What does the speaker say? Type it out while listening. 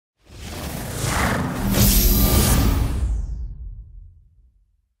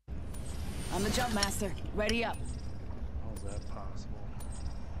jump, Master. Ready up. How's that possible?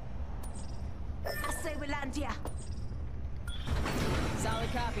 I say we land here.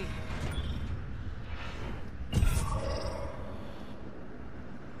 Solid copy.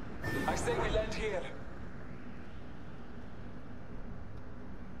 I say we land here.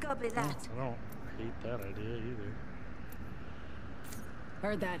 Copy that. I don't hate that idea either.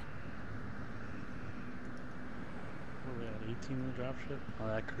 Heard that. What are we at, 18 in the dropship? Oh,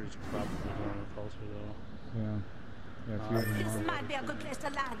 that crew's probably going closer though. Yeah. Yeah, a few of them This are. might be a good place to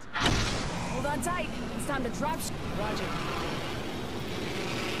land. Hold on tight. It's time to drop Roger.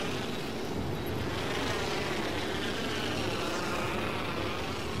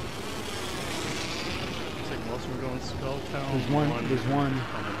 Looks like most of them are going Skull Town. There's one. There's one.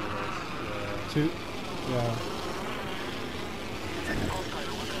 Two. Yeah.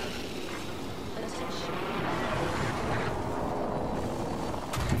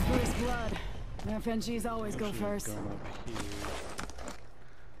 First blood. FNGs always go first. Gun up here.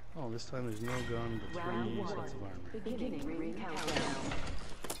 Oh, this time there's no gun, but 3 sets of armor. Beginning ring countdown.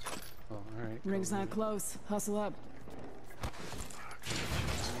 Oh, alright. Ring's not close. Hustle up.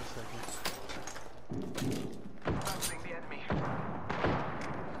 Bouncing the enemy.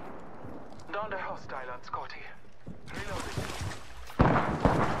 Down the hostile on Scotty. Reloading.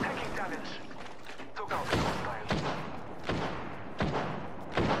 Taking damage. Took out the hostile.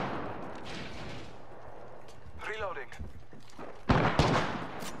 Reloading.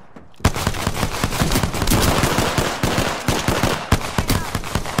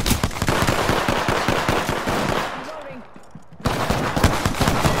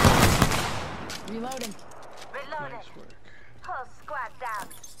 Reloading. Reloading. Nice work. Whole squad down.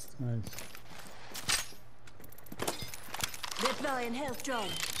 Nice. Deploying health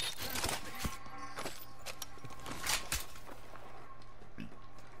drone.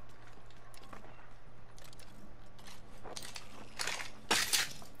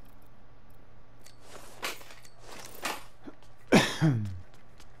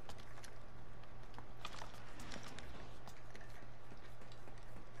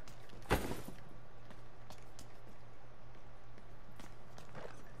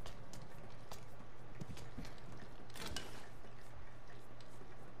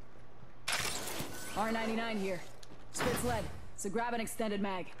 R99 here. Spitz lead, so grab an extended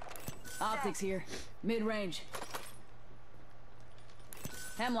mag. Optics here. Mid-range.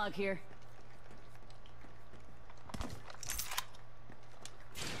 Hemlock here.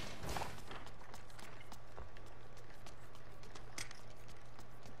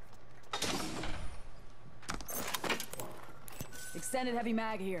 Extended heavy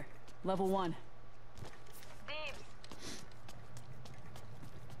mag here. Level 1.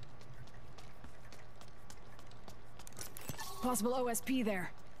 Possible OSP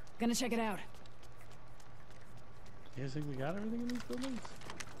there. Gonna check it out. You guys think we got everything in these buildings?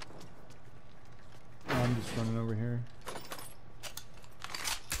 I'm just running over here.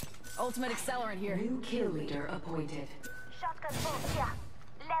 Ultimate accelerant here. New kill leader appointed. Shotgun bolt here.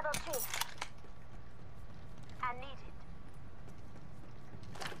 Level 3. I need it.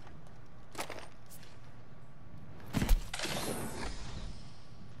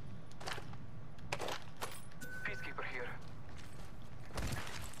 Peacekeeper here.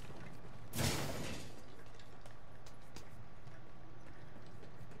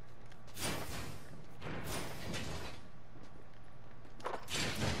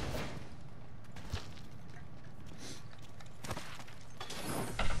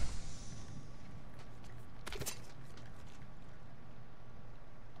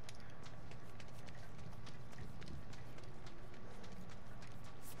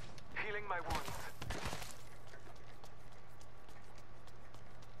 Healing my wounds.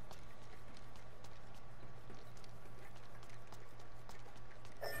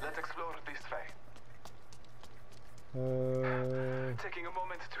 Let's explore this way. Taking a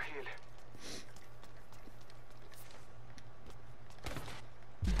moment to heal.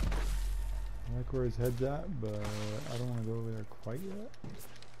 I like where his head's at, but I don't want to go over there quite yet.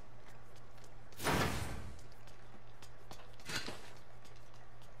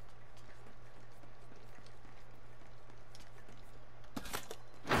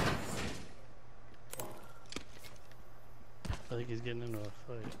 I think he's getting into a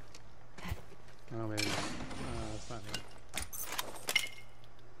fight. Oh, maybe not. It's not him.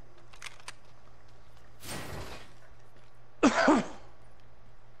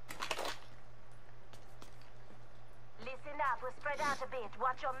 Listen up, we'll spread out a bit.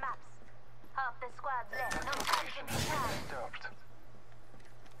 Watch your maps. Half the squad's left. No time to be tired. Disturbed.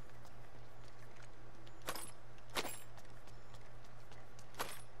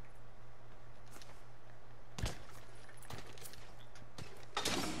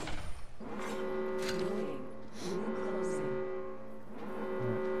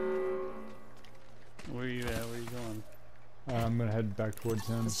 I'm gonna head back towards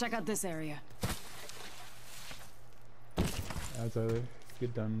him Let's check out this area. as I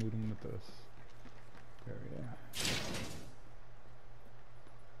get done looting with this area.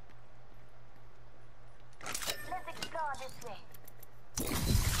 Let's explore this way.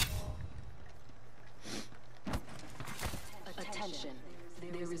 Attention.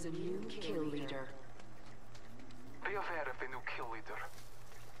 There is a new kill leader. Be aware of the new kill leader.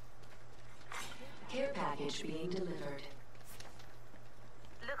 Care package being delivered.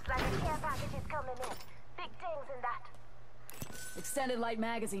 Looks like a care package is coming in. Big things in that. Extended light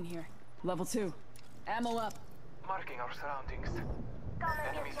magazine here. Level 2. Ammo up. Marking our surroundings. Come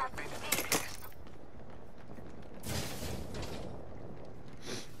and Enemies get have been your displaced.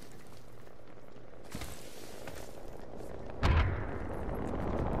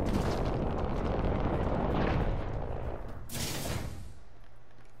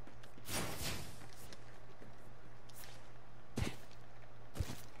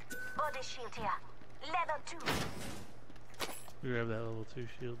 body shield here. Level 2. We grab that level 2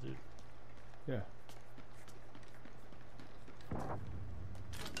 shield, dude. Yeah.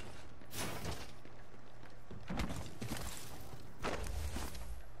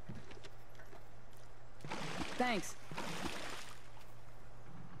 Thanks.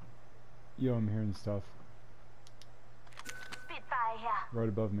 Yo, I'm hearing stuff Spitfire here. right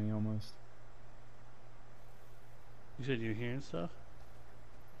above me almost. You said you're hearing stuff?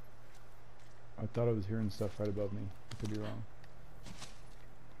 I thought I was hearing stuff right above me. I could be wrong.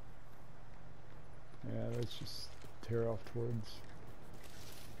 Yeah, let's just tear off towards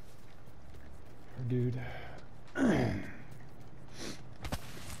her dude.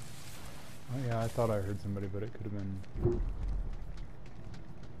 Oh yeah, I thought I heard somebody, but it could have been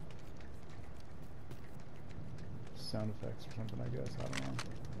sound effects or something, I guess. I don't know.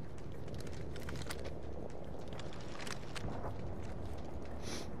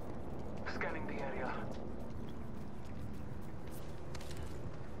 Scanning the area.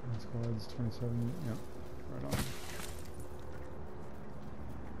 Squads 27. Yep, right on.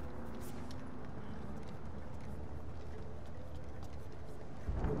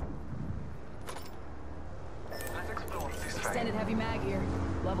 Let's explore this way. Extended heavy mag here.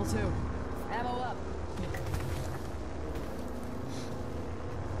 Level 2. Ammo up.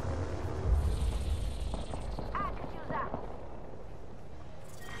 I could use that.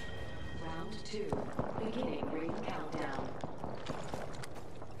 Round 2. Beginning ring countdown.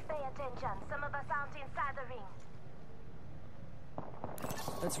 Pay attention. Some of us aren't inside the ring.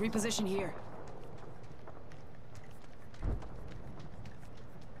 Let's reposition here.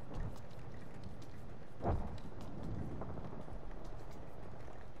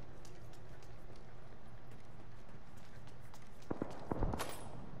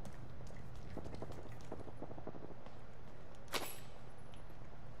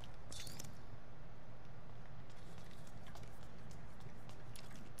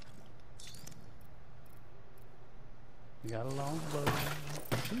 You got a long bow. I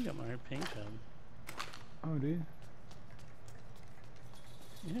think you got my paint job. Oh, dude.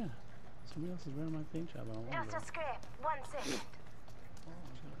 Yeah. Somebody else is wearing my paint job. I don't want Just a scrape. 1 second. Oh, I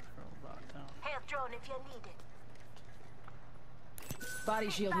was gonna throw a rock down. Health drone if you need it. Body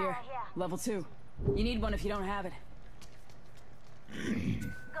shield here. Level 2. You need one if you don't have it.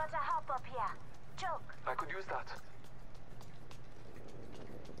 Got a hop up here. Choke. I could use that.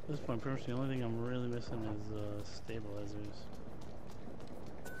 At this point, pretty much the only thing I'm really missing is stabilizers.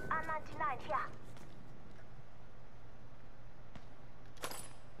 R99 here.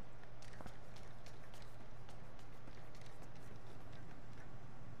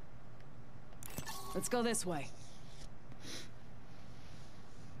 Let's go this way.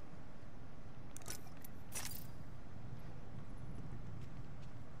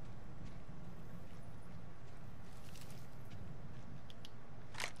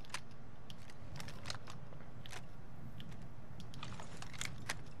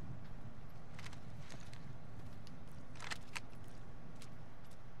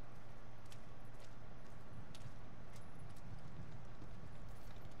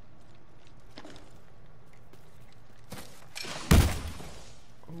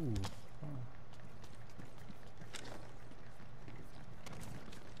 Oh.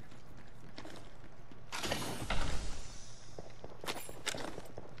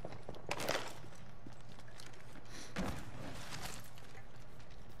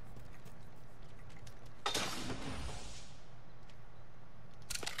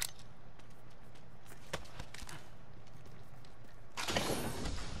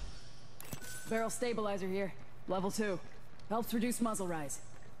 Barrel stabilizer here. Level 2. Helps reduce muzzle rise.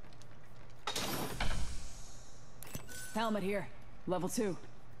 Helmet here. Level 2.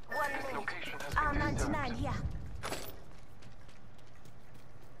 1 minute. Location has been disturbed. R99 here.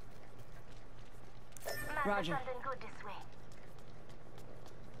 Might be Roger. something good this way.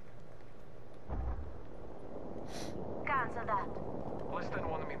 Cancel that. Less than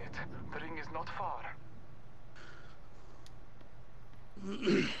 1 minute. The ring is not far.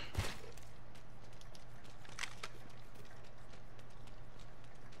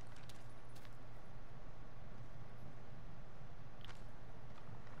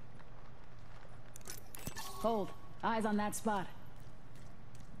 Hold. Eyes on that spot.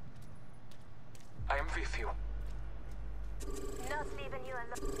 I am with you. Not leaving you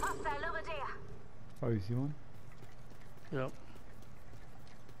alone. Hostile over there. Oh, you see one? Yep.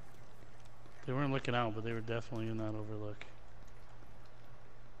 They weren't looking out, but they were definitely in that overlook.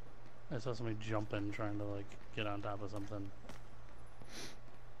 I saw somebody jumping, trying to like get on top of something.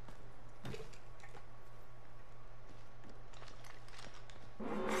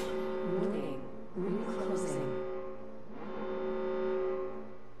 Warning. Ring closing.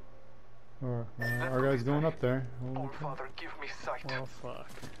 Our guy's going up there. Holy All crap. Father, give me sight. Oh fuck.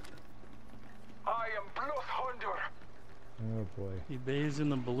 I am Bloodhunter. Oh boy. He bathes in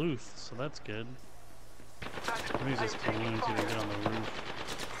the Bluth, so that's good. Let me just I'm taking balloon to fire. get on the roof.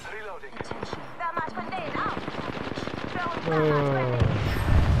 Reloading. Attention. That much for days out. Throwing Oh.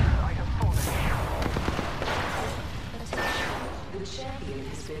 I have fallen. The champion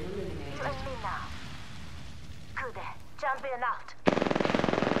has been You eliminated. and me now. Good. Jump in out.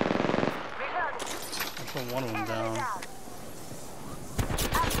 Reloading. I put one of them Enemy down. down.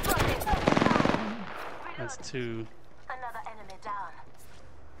 I'm spotted. That's Reloading. 2. Another enemy down.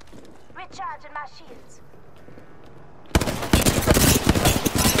 Recharging my shields.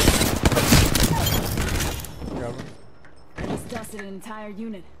 Cover. Just dusted an entire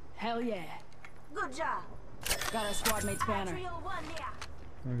unit. Hell yeah. Good job. Got our squad mate's banner. 301 here.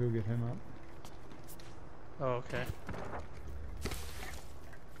 I'm gonna go get him up. Oh, okay.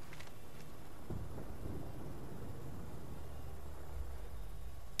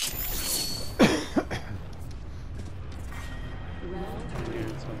 Round 3.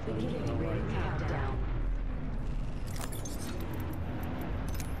 Weird something. Beginning Oh, ring right. countdown.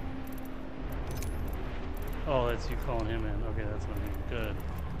 Oh, that's you calling him in. Okay, that's what I mean. Good.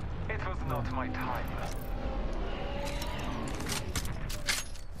 It was not my time.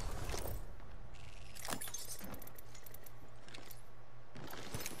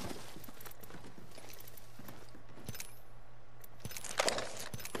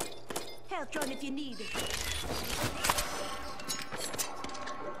 Health drone if you need it.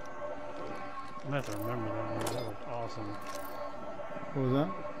 I'm gonna have to remember that one. That was awesome. What was that?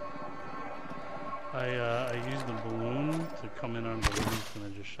 I used the balloon to come in on the roof and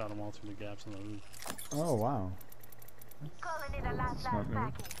I just shot them all through the gaps in the roof. Oh wow. Calling in a last Smart move.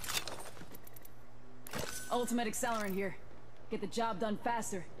 package. Ultimate accelerant here. Get the job done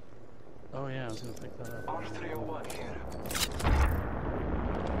faster. Oh yeah, I was gonna pick that up. R301 here.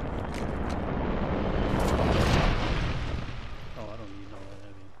 Oh, I don't need all that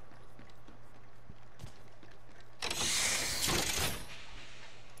heavy.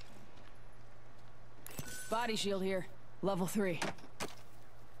 Body shield here. Level 3.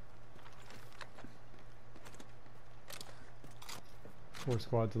 4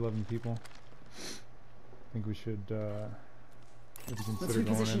 squads, 11 people. I think we should maybe consider going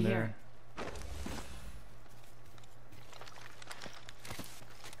reposition in there. here.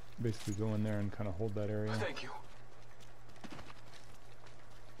 Basically go in there and kind of hold that area. Thank you.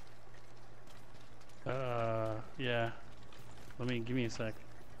 Yeah. Give me a sec.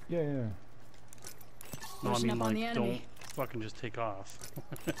 Yeah, yeah. No, I Pushing mean up on the like, enemy. don't fucking just take off.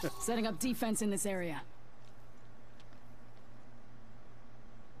 Setting up defense in this area.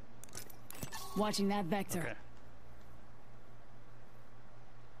 Watching that vector. Okay.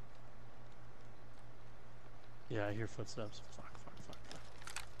 Yeah, I hear footsteps. Fuck.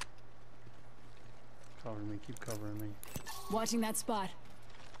 Cover me, keep covering me. Watching that spot.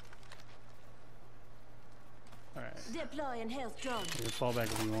 Alright. Deploying health drone. You can fall back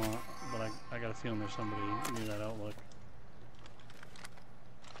if you want, but I got a feeling there's somebody near that outlook.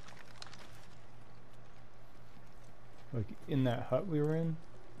 Like in that hut we were in?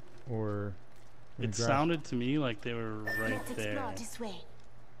 Or in It the grass? sounded to me like they were right Let's there. explore this way.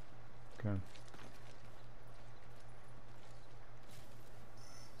 Okay.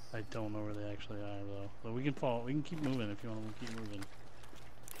 I don't know where they actually are though. But we can keep moving if you want to keep moving.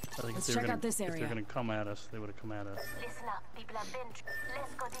 I think Let's if they were check gonna, out this if area. they're gonna come at us, they would have come at us. Listen up. People have been.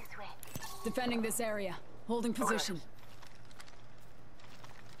 Let's go this way. Defending this area. Holding position.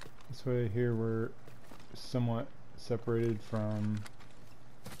 This way here we're somewhat separated from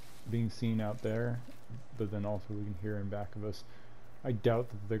being seen out there, but then also we can hear in back of us. I doubt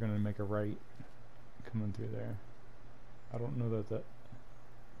that they're going to make a right coming through there. I don't know that they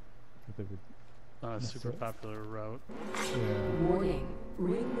would. Not a super popular route. Yeah. Warning.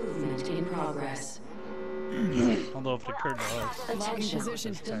 Ring movement in progress. Although if it occurred to us, Attention.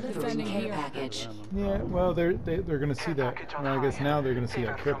 position. Delivering Defending care here. package. Yeah, well, they're gonna see that. Well, I guess now they're gonna see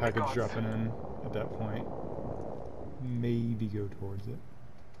that care package dropping in at that point. Maybe go towards it.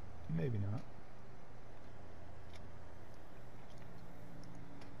 Maybe not.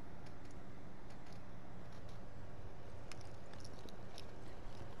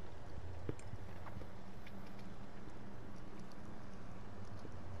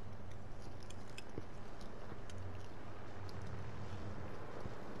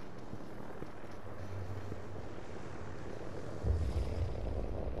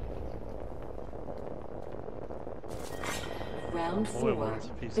 Round Boy, 4. what's a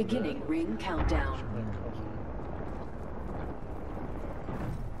piece of Beginning that? ring countdown.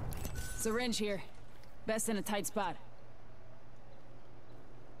 Syringe here. Best in a tight spot.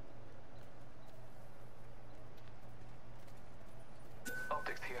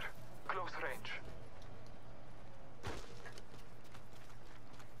 Optics here. Close range.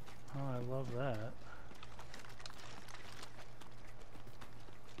 Oh, I love that.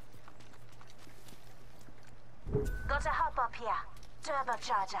 Got a hop up here.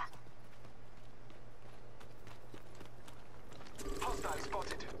 Turbocharger. Hostile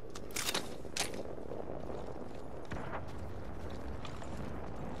spotted.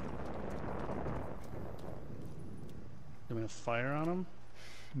 You gonna fire on him?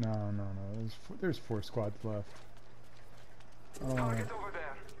 No. There's 4 squads left. Oh, Target over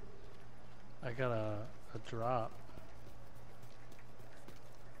there. I got a drop.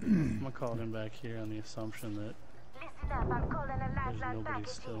 I'm gonna call him back here on the assumption that Listen up, I'm calling a there's lifeline nobody package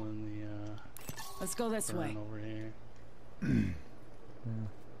still in. in Let's go this the way. burn over here.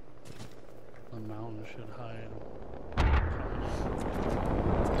 The mountain should hide.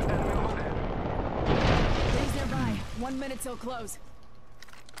 Enemy over there. Rings nearby. 1 minute till close.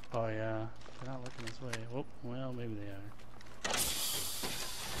 Oh yeah, they're not looking this way. Oh, well maybe they are.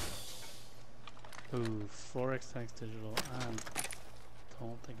 Ooh, 4x tax digital. I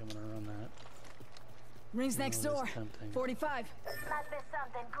don't think I'm gonna run that. Rings Even next though door. it's tempting. 45. Might be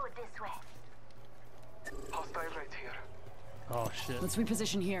something good this way. Hostile right here. Oh shit. Let's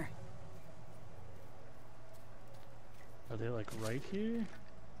reposition here. Are they like right here?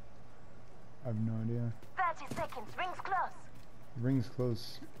 I have no idea. 30 seconds. Rings close. Ring's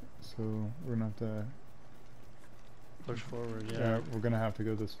close, so we're gonna have to. Push forward, Yeah, yeah. we're gonna have to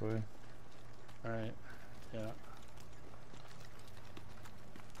go this way. Alright. Yeah.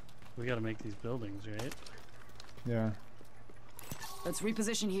 We gotta make these buildings, right? Yeah. Let's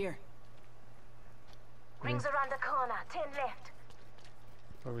reposition here. Rings around the corner. 10 left.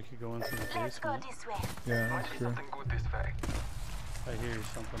 Or we could go into the Let's go basement. this way. Yeah, Might that's be true. something good this way. I hear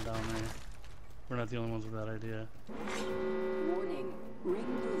something down there. We're not the only ones with that idea. Warning. Ring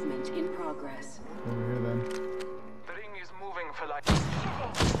movement in progress. Over here then. The ring is moving for like.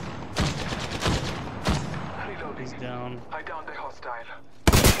 Reloading. He's down. I downed the hostile.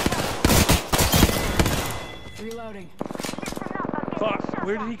 Reloading. Listen up, I'm getting Fuck! shot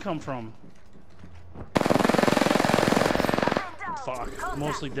Where did at. he come from? I'm down. Fuck. Contact.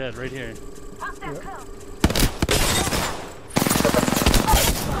 Mostly dead, right here. Hostile close.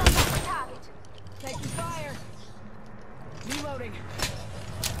 Target. Taking fire. Reloading.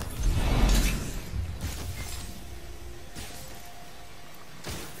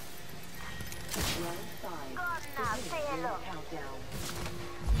 Round 5. God now, say Ring hello. countdown.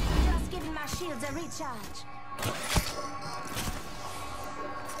 Just giving my shields a recharge.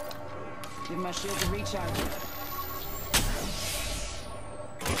 Give my shield a recharge.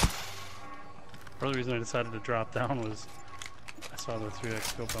 Part of the reason I decided to drop down was I saw the 3x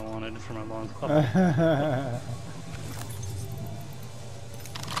scope I wanted for my long club.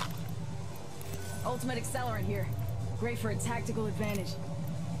 Ultimate accelerant here. Great for a tactical advantage.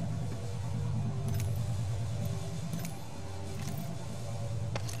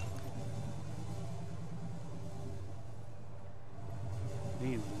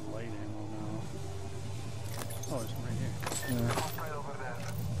 Need light ammo now. Oh, there's one right here. Yeah. Hostile over there.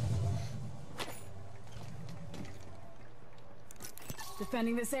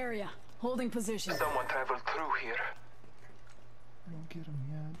 Defending this area. Holding position. Someone traveled through here. I don't get him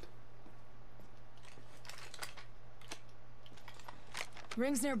yet.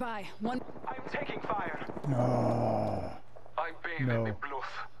 Rings nearby. 1. I'm taking fire. No. I'm bathed No. in the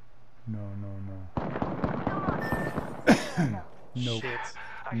bluff. No. Come on. Nope. Shit.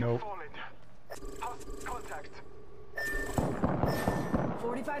 I Nope. have fallen. Hostile contact.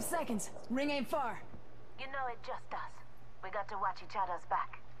 45 seconds. Ring ain't far. You know it just us. We got to watch each other's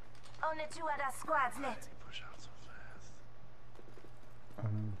back. Only 2 other squads left. Push out so fast.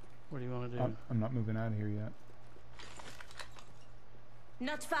 Um, What do you want to do? I'm not moving out of here yet.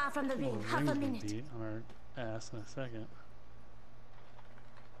 Not far from the Well, ring. the Half a ring's gonna minute. beat on our ass in a second.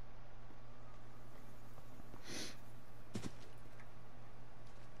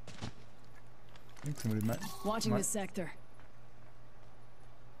 I think somebody might. Watching might- this sector.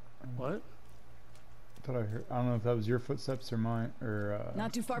 What? Thought I heard. I don't know if that was your footsteps or mine, or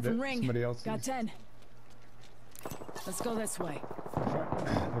Not too far from ring. Somebody else's. Got 10. Let's go this way.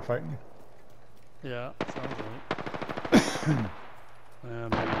 They're fighting. Yeah, sounds right. Maybe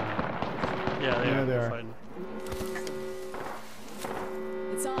not. Yeah, they Yeah, are. they They're are. fighting.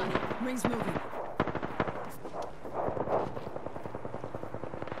 It's on. Ring's moving.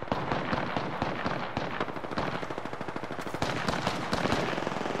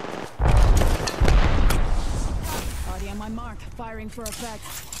 Already on my mark. Firing for effect.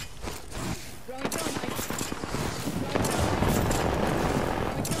 Throwing thermite.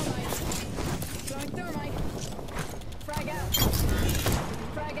 Throwing thermite. Frag out.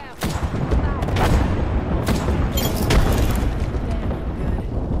 Frag out.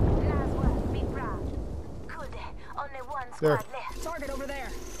 Damn, Last word. Be proud. Good. Only 1 There. squad left. good. Target over there.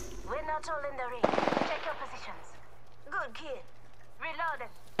 We're not all in the ring. Check your positions. Good kid. Reloading.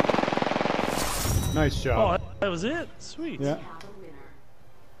 Nice Oh, job. that was it? Sweet. Yeah.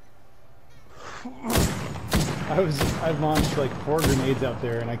 I launched like 4 grenades out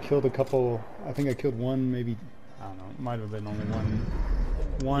there, and I killed a couple. I think I killed one, maybe. I don't know. It might have been only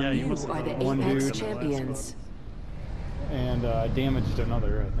one. Yeah, you You must have are the done one Apex dude. champions. And damaged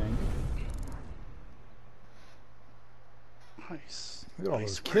another, I think. Nice. Look at all Nice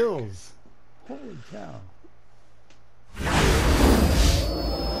those work. kills. Holy cow.